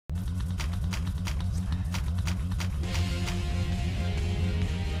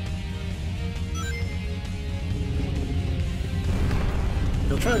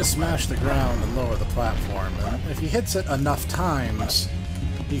try to smash the ground and lower the platform, and if he hits it enough times,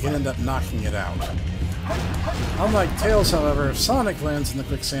 he can end up knocking it out. Unlike Tails, however, if Sonic lands in the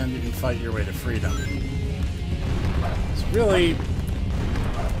quicksand, you can fight your way to freedom. So really,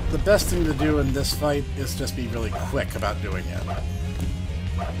 the best thing to do in this fight is just be really quick about doing it.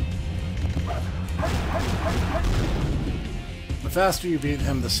 The faster you beat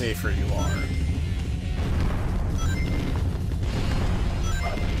him, the safer you are.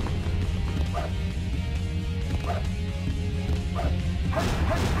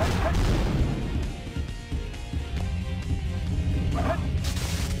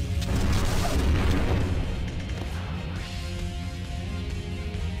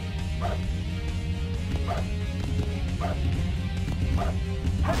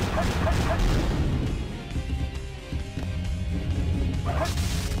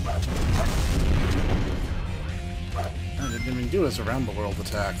 I didn't even do his around the world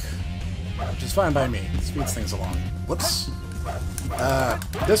attack, which is fine by me. It speeds things along. Whoops.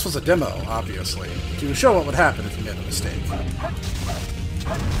 This was a demo, obviously, to show what would happen if you made a mistake.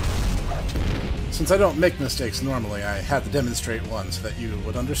 Since I don't make mistakes normally, I had to demonstrate one so that you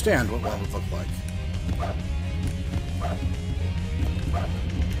would understand what one would look like.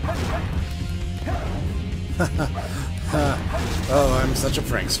 Oh, I'm such a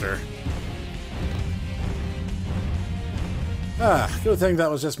prankster. Good thing that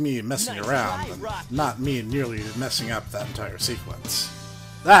was just me messing around, and not me nearly messing up that entire sequence.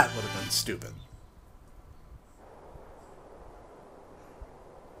 That would have been stupid.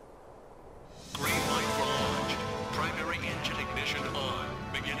 Green light for launch. Primary engine ignition on.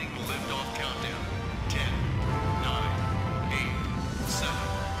 Beginning liftoff countdown. 10, 9, 8, 7,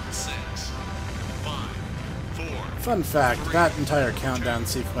 6, 5, 4. Fun fact, that entire countdown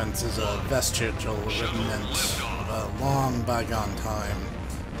sequence is a vestigial remnant of a long bygone time.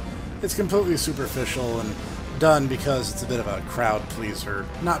 It's completely superficial and done because it's a bit of a crowd pleaser,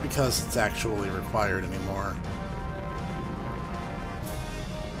 not because it's actually required anymore.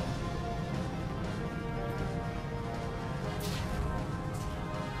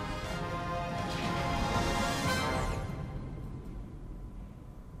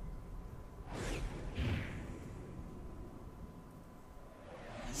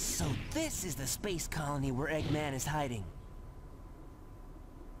 So this is the space colony where Eggman is hiding.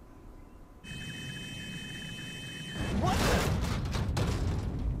 What the?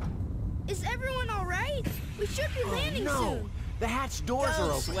 Is everyone alright? We should be landing soon. The hatch doors are open.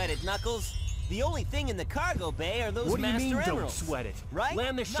 Don't sweat it, Knuckles. The only thing in the cargo bay are those Master Emeralds. Don't sweat it. Right?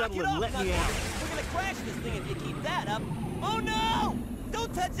 Land the shuttle and let me Knuckles. out. We're gonna crash this thing if you keep that up. Oh no!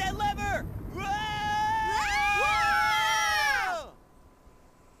 Don't touch that lever! Whoa!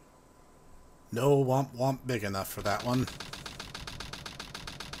 No womp womp big enough for that one.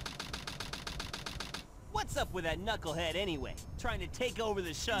 What's up with that knucklehead anyway? Trying to take over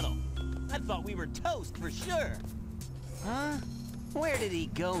the shuttle. I thought we were toast for sure. Huh? Where did he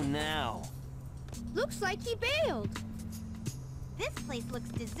go now? Looks like he bailed. This place looks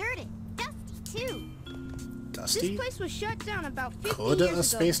deserted. Dusty, too. Dusty? This place was shut down about 50 Could years a ago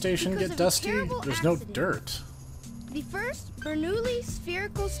space station because get of a dusty? terrible There's no accident. dirt. The first Bernoulli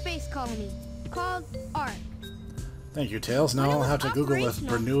spherical space colony, called ARC. Thank you, Tails. Now When it I'll was have to Google if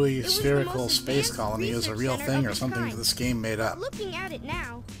operational, Bernoulli it was the spherical most space advanced colony is a research real center thing of or its something kind. that this game made up. Looking at it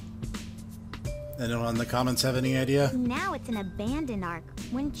now, Anyone in the comments have any idea? Now it's an abandoned ark,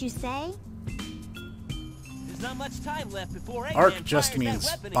 wouldn't you say? There's not much time left before Eggman Arc just fires that means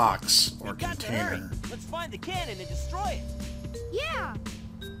weapon box again. or We've got to hurry. container. Let's find the cannon and destroy it. yeah.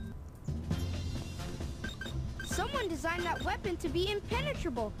 Someone designed that weapon to be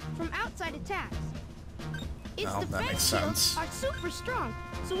impenetrable from outside attacks. Its Well, that makes defense sense. shields are super strong,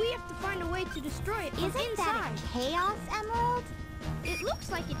 so we have to find a way to destroy it from Isn't inside. that a Chaos Emerald? It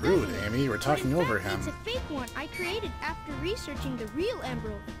looks like it Rude, doesn't. Amy. You were But talking in over fact, him. It's a fake one I created after researching the real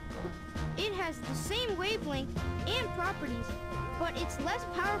emerald. It has the same wavelength and properties, but it's less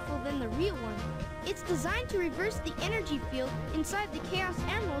powerful than the real one. It's designed to reverse the energy field inside the Chaos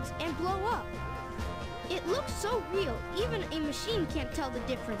Emeralds and blow up. It looks so real, even a machine can't tell the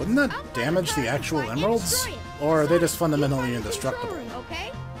difference. Wouldn't that I'll find damage a the power actual supply and emeralds? destroy it. Or are they just So, fundamentally you find the control indestructible? room,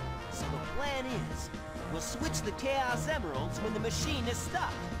 okay? So the plan is, we'll switch the Chaos Emeralds when the machine is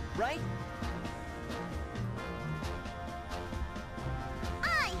stopped, right?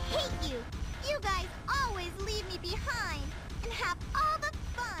 I hate you! You guys always leave me behind and have all the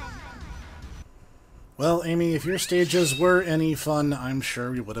fun! Well, Amy, if your stages were any fun, I'm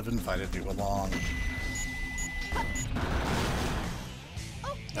sure we would have invited you along.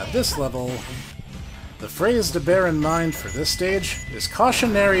 At this level, The phrase to bear in mind for this stage is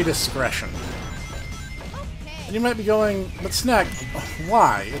cautionary discretion. And you might be going, but Snek,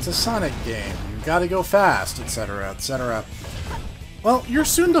 why? It's a Sonic game. You gotta go fast, etc., etc. Well, you're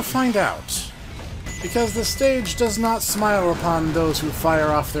soon to find out. Because the stage does not smile upon those who fire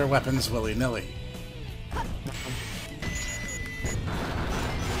off their weapons willy-nilly.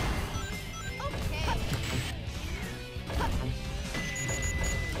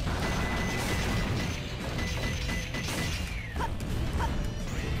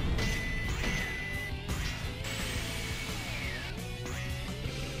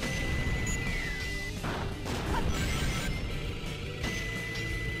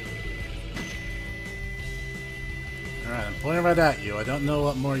 Alright, I'm pointing right at you. I don't know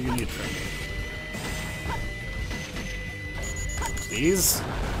what more you need from me. Please?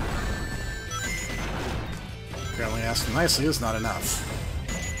 Apparently asking nicely is not enough.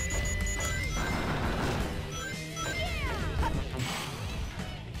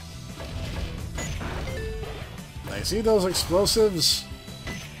 Now you see those explosives?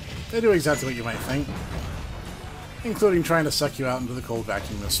 They do exactly what you might think. Including trying to suck you out into the cold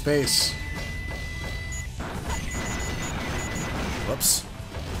vacuum of space. Whoops.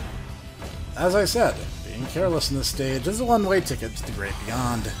 As I said, being careless in this stage is a one-way ticket to the great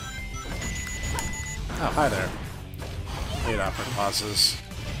beyond. Oh, hi there. Hate awkward pauses.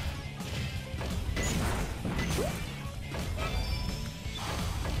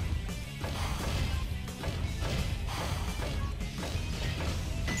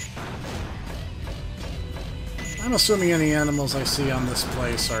 I'm assuming any animals I see on this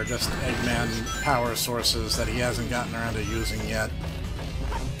place are just Eggman power sources that he hasn't gotten around to using yet.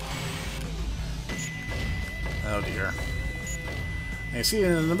 Oh dear. Now you see,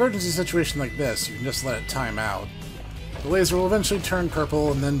 in an emergency situation like this, you can just let it time out. The laser will eventually turn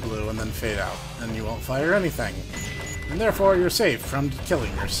purple, and then blue, and then fade out, and you won't fire anything. And therefore you're safe from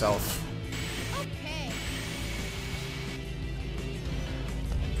killing yourself.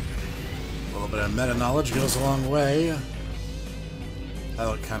 A little bit of meta-knowledge goes a long way. That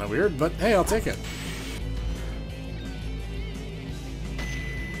looked kind of weird, but hey, I'll take it.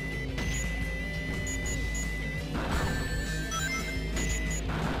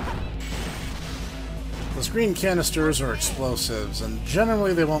 Those green canisters are explosives, and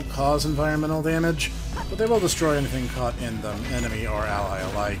generally they won't cause environmental damage, but they will destroy anything caught in them, enemy or ally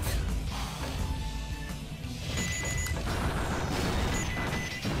alike.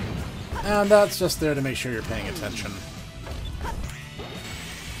 And that's just there to make sure you're paying attention.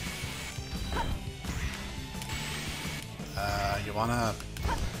 You wanna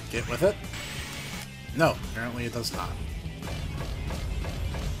get with it? No, apparently it does not.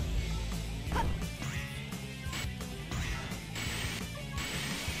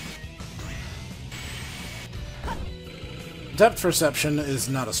 Depth perception is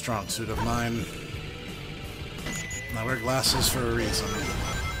not a strong suit of mine. I wear glasses for a reason.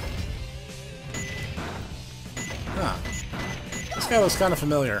 Huh. This guy looks kind of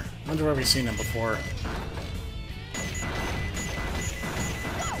familiar. Wonder where we've seen him before.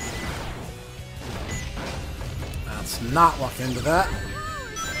 Let's not walk into that.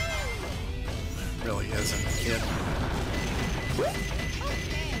 It really isn't a kid.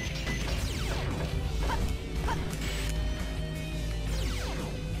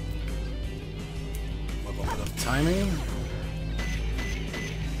 A little bit of timing.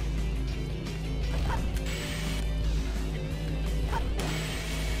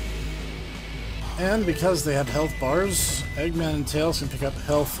 And because they have health bars, Eggman and Tails can pick up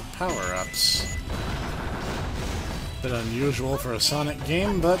health power-ups. Bit unusual for a Sonic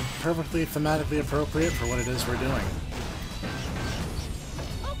game, but perfectly thematically appropriate for what it is we're doing.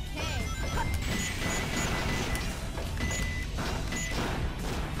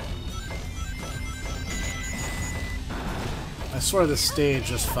 I swear this stage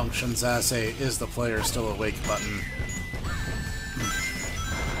just functions as a "is the player still awake" button.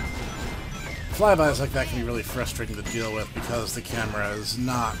 Flybys like that can be really frustrating to deal with because the camera is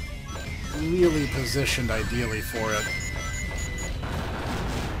not really positioned ideally for it.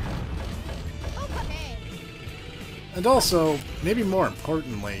 And also, maybe more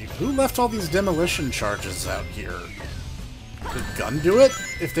importantly, who left all these demolition charges out here? Did Gun do it?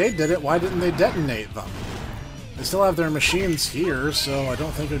 If they did it, why didn't they detonate them? They still have their machines here, so I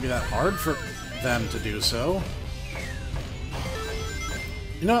don't think it would be that hard for them to do so.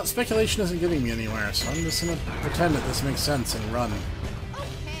 You know what? Speculation isn't getting me anywhere, so I'm just gonna pretend that this makes sense and run.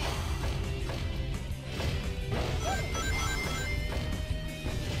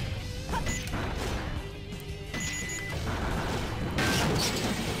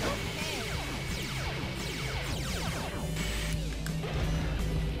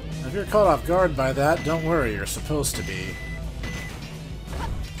 If you're caught off guard by that, don't worry, you're supposed to be.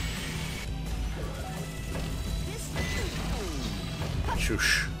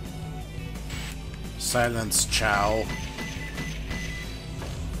 Shush. Silence, Chow.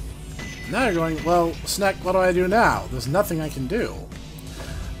 Now you're going, well, Snek, what do I do now? There's nothing I can do.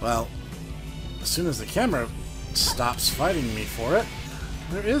 Well, as soon as the camera stops fighting me for it,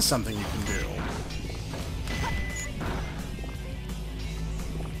 there is something you can do.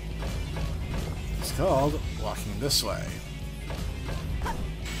 It's called walking this way.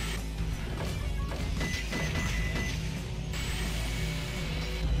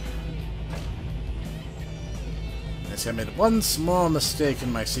 I see I made one small mistake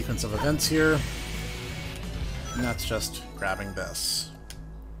in my sequence of events here, and that's just grabbing this.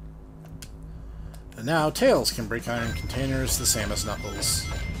 And now Tails can break iron containers the same as Knuckles.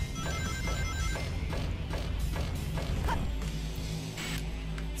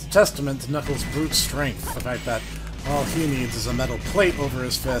 It's a testament to Knuckles' brute strength, the fact that all he needs is a metal plate over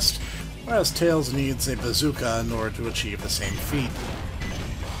his fist, whereas Tails needs a bazooka in order to achieve the same feat.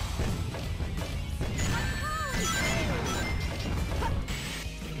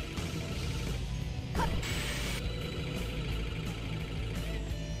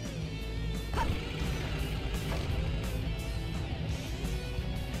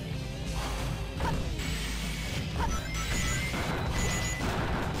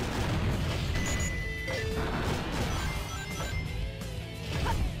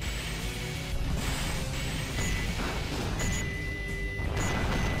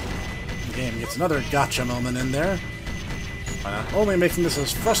 Game gets another gotcha moment in there, by not only making this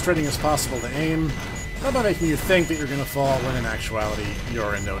as frustrating as possible to aim, but by making you think that you're going to fall when in actuality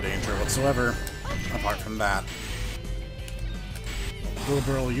you're in no danger whatsoever, apart from that. A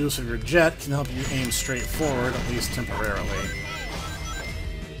liberal use of your jet can help you aim straight forward, at least temporarily.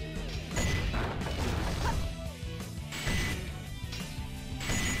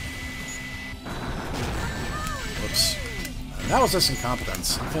 Whoops. That was just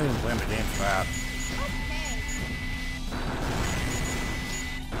incompetence. I can't even blame the game for that.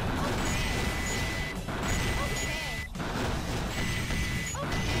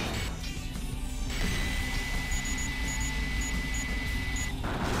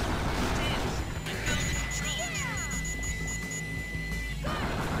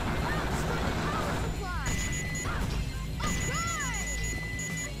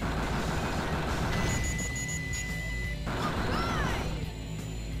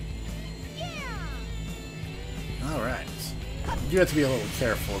 You have to be a little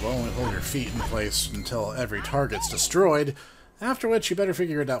careful, but only hold your feet in place until every target's destroyed, after which you better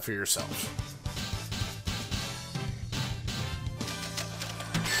figure it out for yourself.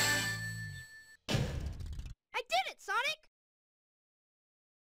 I did it, Sonic!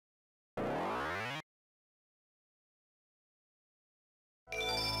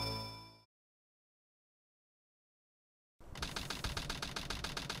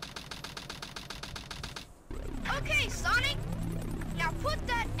 Okay, Sonic! Now put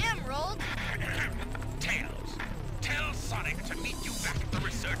that emerald... Tails, tell Sonic to meet you back at the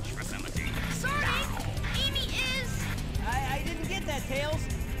research facility. Sonic! Amy is... I didn't get that, Tails.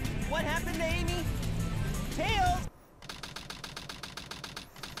 What happened to Amy? Tails!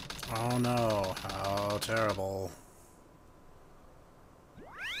 Oh no, how terrible.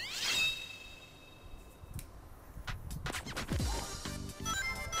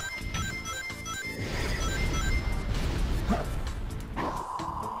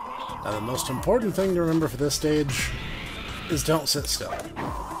 Now, the most important thing to remember for this stage is don't sit still.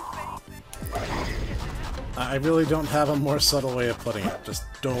 I really don't have a more subtle way of putting it. Just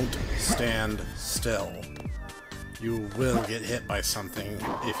don't stand still. You will get hit by something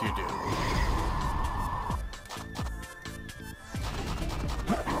if you do.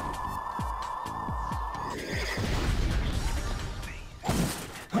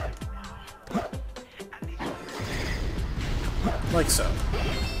 Like so.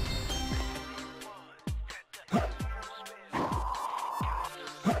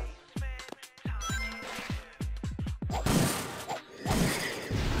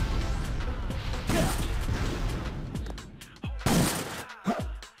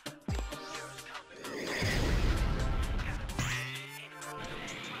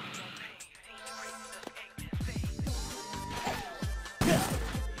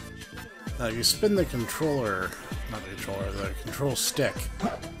 You spin the controller, not the controller, the control stick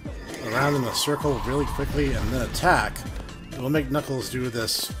around in the circle really quickly and then attack. It will make Knuckles do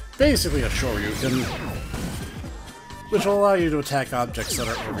this, basically a Shoryuken, which will allow you to attack objects that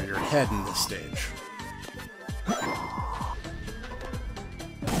are over your head in this stage.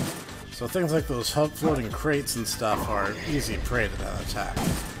 So things like those floating crates and stuff are easy prey to that attack.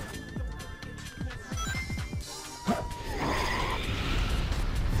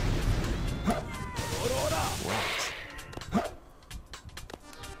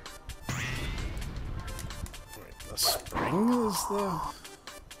 Wait, the spring is the...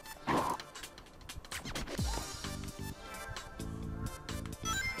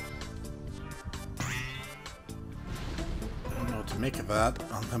 make of that.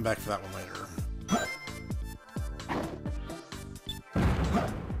 I'll come back for that one later.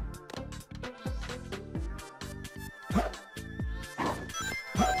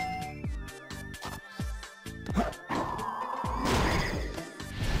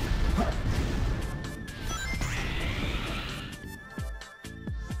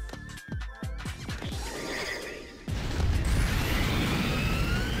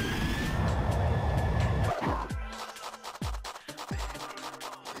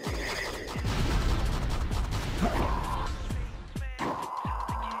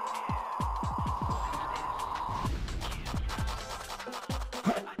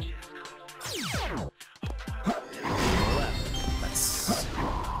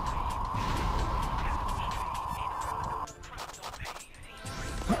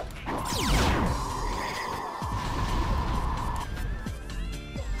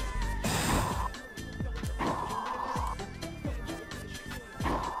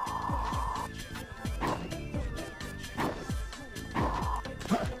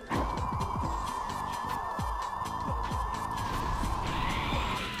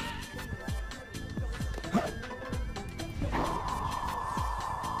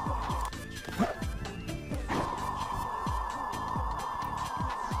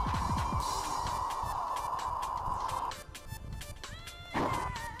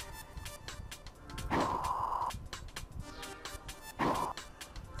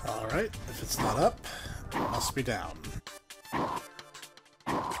 Alright, if it's not up, it must be down.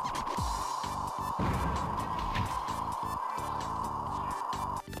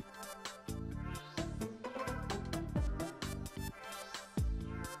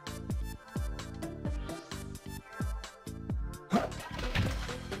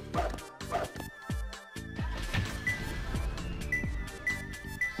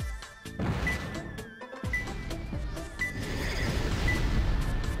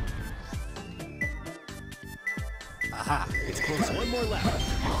 Aha! It's close. One more left.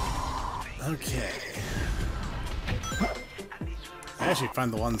 Okay. I actually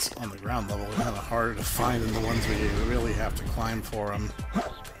find the ones on the ground level kind of harder to find than the ones where you really have to climb for them.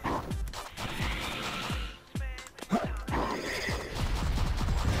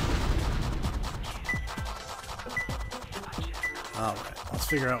 Alright, let's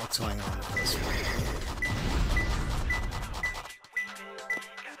figure out what's going on with this one.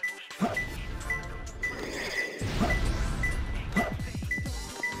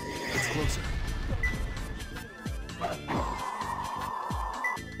 Closer.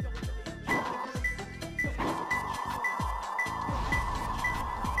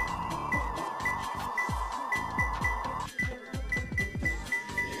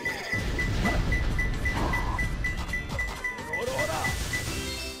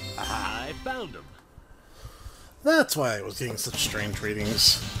 I found him. That's why I was getting such strange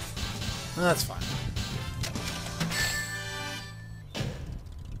readings. That's fine.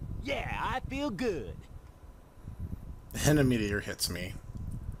 Yeah, I feel good. And a meteor hits me.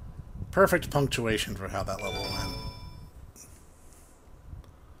 Perfect punctuation for how that level went.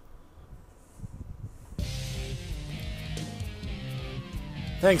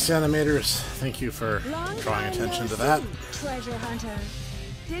 Thanks, animators. Thank you for drawing attention to that. Treasure hunter.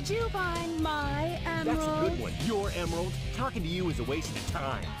 Did you find my emerald? That's a good one. Your emerald. Talking to you is a waste of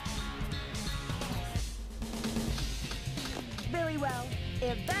time. Very well.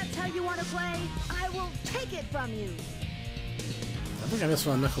 If that's how you want to play, I will take it from you. I think I missed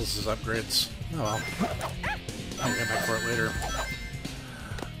one of Nichols' upgrades. Oh well. I'll get back for it later.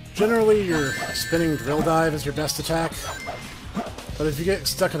 Generally, your spinning drill dive is your best attack. But if you get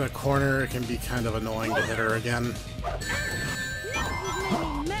stuck in a corner, it can be kind of annoying to hit her again.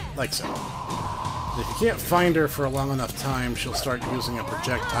 Like so. If you can't find her for a long enough time, she'll start using a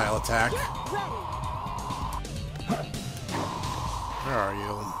projectile attack. Where are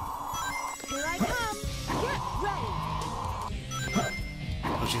you? Here I come. Get ready.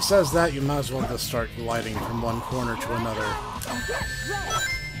 When she says that, you might as well just start gliding from one corner to another. Get ready.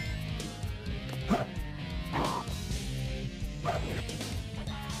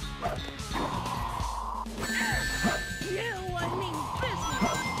 You and me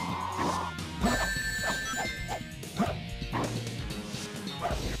business.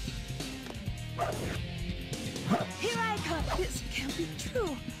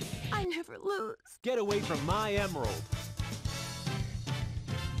 never lose. Get away from my emerald.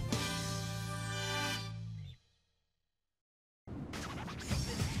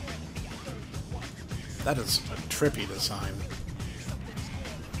 That is a trippy design.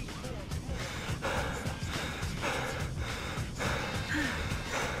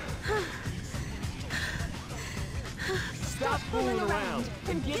 Stop fooling around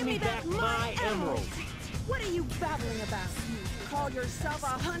and give me back my emerald. What are you babbling about? Call yourself a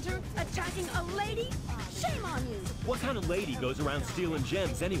hunter attacking a lady? Shame on you. What kind of lady goes around stealing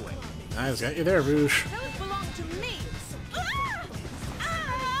gems anyway? Nice, got you there, Rouge. Those belong to me. Ah!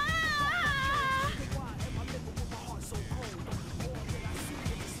 Ah!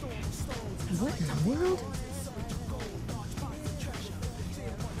 What in the world?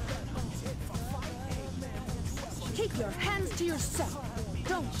 Keep your hands to yourself.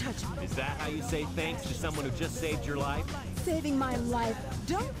 Don't touch me. Is that how you say thanks to someone who just saved your life? Saving my life.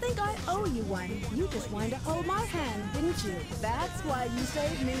 Don't think I owe you one. You just wanted to hold my hand, didn't you? That's why you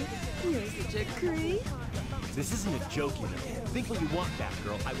saved me. You're such a creep. This isn't a joke, you know. Think what you want,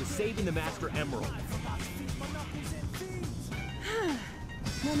 Batgirl. I was saving the Master Emerald.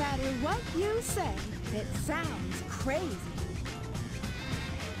 No matter what you say, it sounds crazy.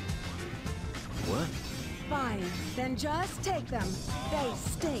 What? Fine, then just take them. They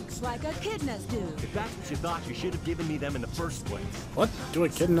stink like echidnas do. If that's what you thought, you should have given me them in the first place. What do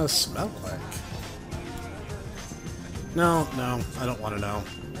echidnas smell like? No, I don't want to know.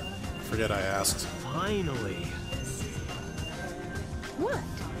 Forget I asked. Finally. What?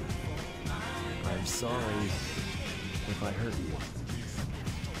 I'm sorry if I hurt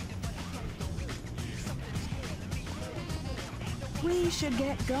you. We should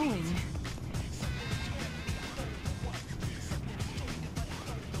get going.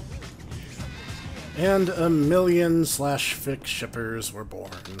 And 1,000,000/fic shippers were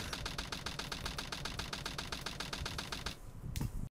born.